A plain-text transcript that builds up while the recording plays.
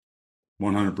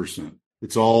100%.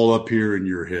 It's all up here in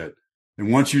your head.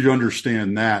 And once you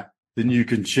understand that, then you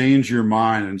can change your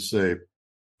mind and say,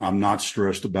 I'm not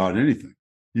stressed about anything.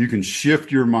 You can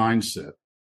shift your mindset.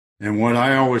 And what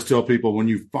I always tell people, when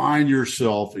you find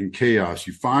yourself in chaos,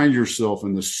 you find yourself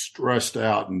in the stressed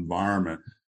out environment,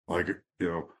 like,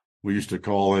 we used to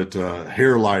call it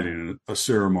hair lighting, a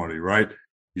ceremony, right?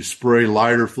 You spray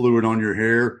lighter fluid on your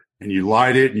hair and you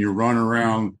light it and you run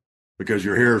around because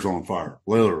your hair's on fire,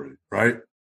 literally, right?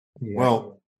 Yeah.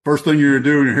 Well, first thing you're going to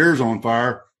do when your hair's on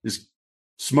fire is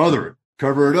smother it,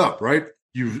 cover it up, right?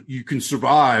 You can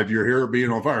survive your hair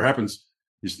being on fire. It happens.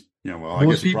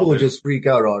 Most people would just freak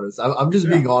out, Otis. I'm just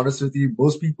being honest with you.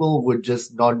 Most people would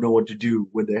just not know what to do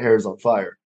when their hair is on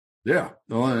fire. Yeah.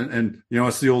 Well, and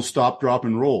it's the old stop, drop,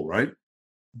 and roll, right?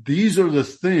 These are the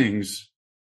things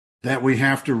that we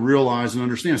have to realize and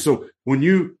understand. So when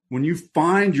you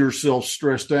find yourself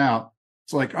stressed out,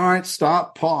 it's like, all right,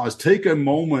 stop, pause, take a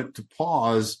moment to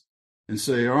pause and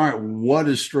say, all right, what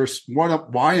is stress?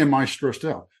 Why am I stressed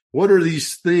out? What are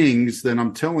these things that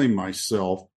I'm telling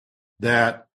myself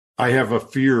that I have a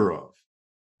fear of?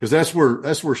 Because that's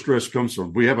where stress comes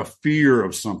from. We have a fear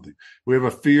of something. We have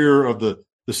a fear of the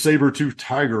saber-toothed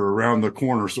tiger around the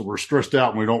corner. So we're stressed out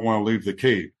and we don't want to leave the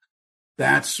cave.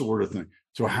 That sort of thing.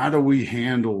 So how do we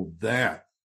handle that?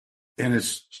 And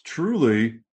it's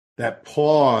truly that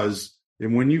pause.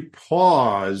 And when you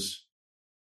pause,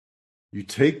 you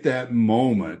take that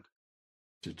moment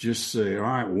to just say, all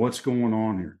right, what's going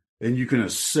on here? And you can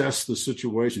assess the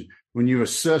situation. When you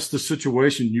assess the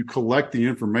situation, you collect the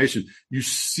information. You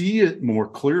see it more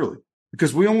clearly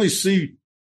because we only see,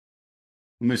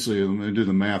 let me do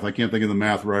the math. I can't think of the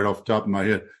math right off the top of my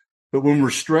head. But when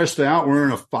we're stressed out, we're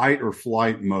in a fight or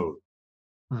flight mode.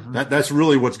 Mm-hmm. That's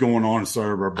really what's going on inside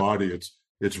of our body.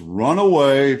 It's run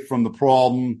away from the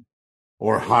problem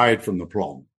or hide from the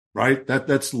problem, right?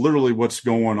 That's literally what's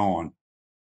going on.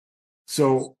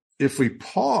 So if we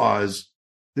pause,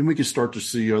 then we can start to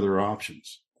see other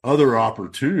options, other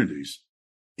opportunities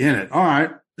in it. All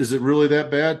right. Is it really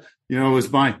that bad?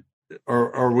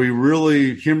 Are we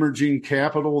really hemorrhaging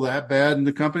capital that bad in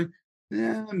the company?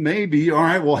 Yeah, maybe. All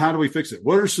right. Well, how do we fix it?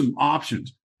 What are some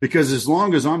options? Because as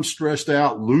long as I'm stressed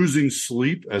out, losing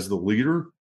sleep as the leader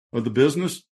of the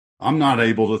business, I'm not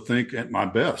able to think at my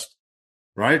best,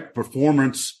 right?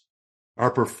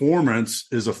 Our performance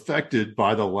is affected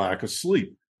by the lack of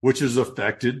sleep, which is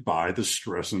affected by the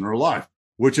stress in our life,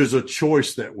 which is a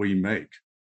choice that we make.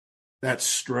 That's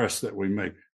stress that we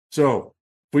make. So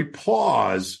if we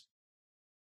pause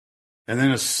and then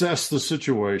assess the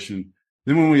situation,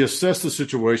 then when we assess the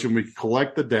situation, we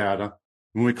collect the data.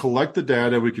 When we collect the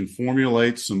data, we can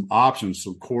formulate some options,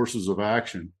 some courses of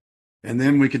action. And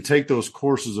then we can take those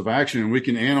courses of action and we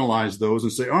can analyze those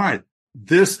and say, all right,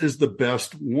 this is the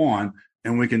best one.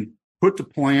 And we can put the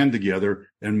plan together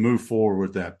and move forward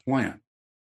with that plan.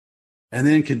 And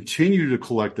then continue to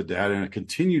collect the data and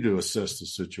continue to assess the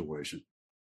situation.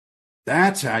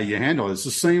 That's how you handle it. It's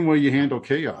the same way you handle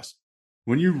chaos.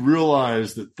 When you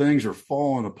realize that things are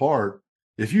falling apart,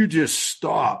 if you just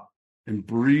stop and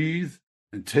breathe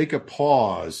and take a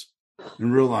pause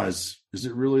and realize, is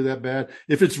it really that bad?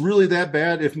 If it's really that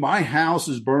bad, if my house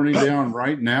is burning down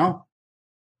right now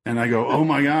and I go, oh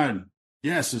my God,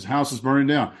 yes, his house is burning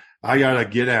down. I got to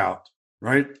get out,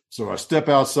 right? So I step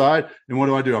outside and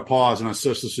what do? I pause and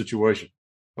assess the situation.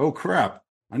 Oh crap.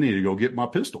 I need to go get my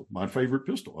pistol, my favorite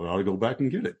pistol. I ought to go back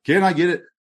and get it. Can I get it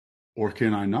or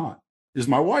can I not? Is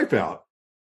my wife out?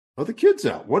 Are the kids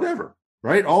out? Whatever,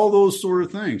 right? All those sort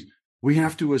of things. We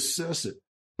have to assess it.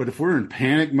 But if we're in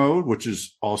panic mode, which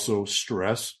is also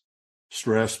stress,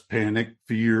 panic,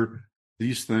 fear,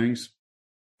 these things,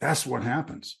 that's what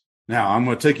happens. Now, I'm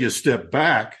going to take you a step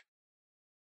back.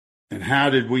 And how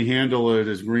did we handle it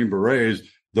as Green Berets?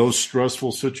 Those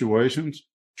stressful situations,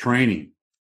 training,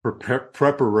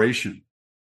 preparation.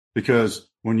 Because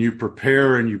when you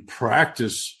prepare and you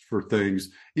practice for things,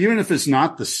 even if it's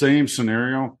not the same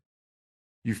scenario,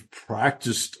 you've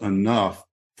practiced enough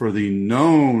for the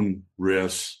known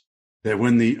risks that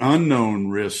when the unknown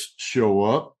risks show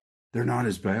up, they're not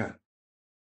as bad.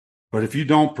 But if you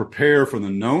don't prepare for the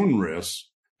known risks,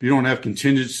 if you don't have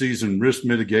contingencies and risk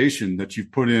mitigation that you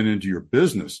put into your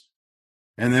business,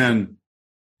 and then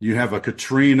you have a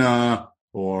Katrina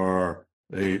or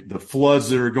the floods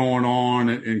that are going on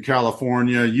in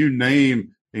California, you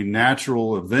name a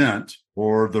natural event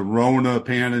or the Rona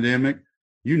pandemic,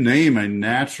 you name a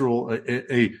natural,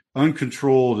 a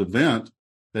uncontrolled event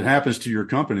that happens to your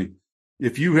company.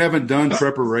 If you haven't done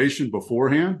preparation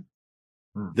beforehand,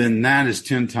 then that is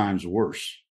 10 times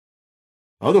worse.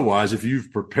 Otherwise, if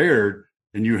you've prepared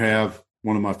and you have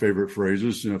one of my favorite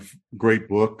phrases, great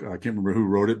book. I can't remember who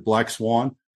wrote it. Black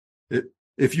Swan.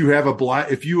 If you have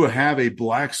a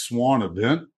black swan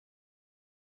event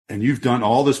and you've done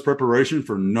all this preparation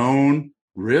for known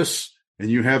risks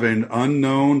and you have an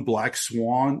unknown black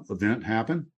swan event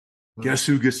happen, guess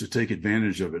who gets to take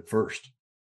advantage of it first?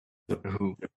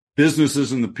 The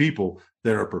businesses and the people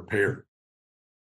that are prepared.